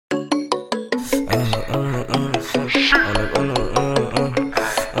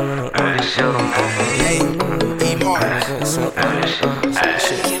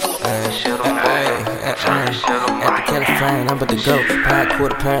to go. Buy a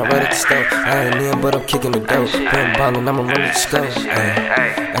quarter pound right at the store. I ain't in, but I'm kicking the dough. Been ballin', I'ma run at the score.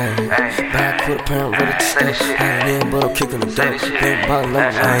 Buy a quarter pound right at the store. I ain't in, but I'm kicking the dough. Been ballin', I'ma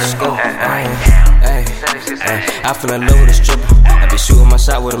run at the score. I feel in love with a stripper. I be shooting my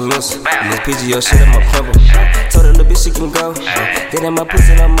shot with a missile. This PGO shit, I'm a crumble. Told her little bitch she can go. Get in my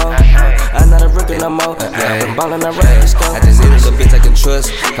pussy no more. I'm not a rookie no more. Yeah, I been ballin', I run at the score. I just need a little bitch I can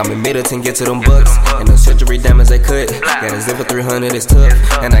trust. Call me Middleton, get to them bucks. And the surgery diamonds they cut. Got a zip for 300, it's tough.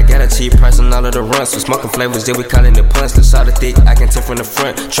 And I got a cheap price on all of the runs. So smoking flavors, yeah, we callin' it punch. The shot of thick, I can tip from the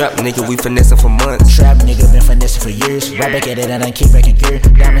front. Trap nigga, we finessing for months. Trap nigga been finessing for years. Right back at it and I keep breaking gear.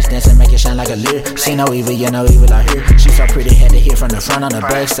 Diamonds dancing, make it shine like a leer. See no evil, yeah, no evil out here. She so pretty, had to hit from the front on the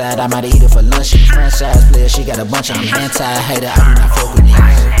back side. I might eat it for lunch. She franchise player, she got a bunch of me. Anti-hater, I do not fuck with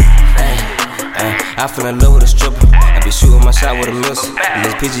niggas. I feel in love with a stripper. I be shooting my shot with a missile.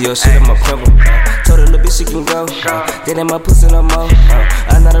 This PGO shit, I'm a crumble. Told her little bitch she can go. Get in my pussy no more.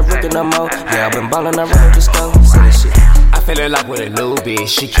 I'm not a rookie no more. Yeah, I been ballin', I run at the store. Say this shit. I fell in love with a new bitch.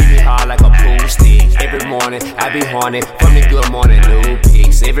 She keep it hard like a pool stick. Every morning I be horny from the good morning new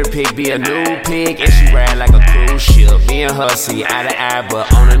pics. Every pic be a new pic, and she ride like a cruise ship. Me and her see eye to eye,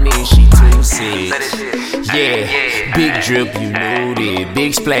 but on her knees she too sick. Yeah, big drip, you knew that.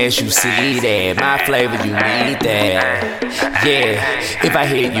 Big splash, you see that. My flavor, you need that. Yeah, if I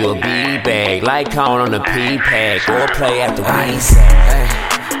hit you a B-bag, like corn on a P-pack, or play at the wing.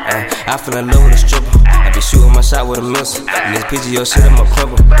 I feel in love with a stripper. I be shooting my shot with a missile. This PGO shit, I'm a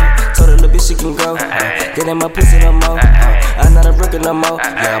crumble. Told her little bitch she can go. Get in my pussy no more. I'm not a rookie no more.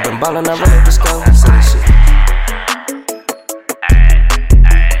 Yeah, I been ballin', I run at the score. Say this shit.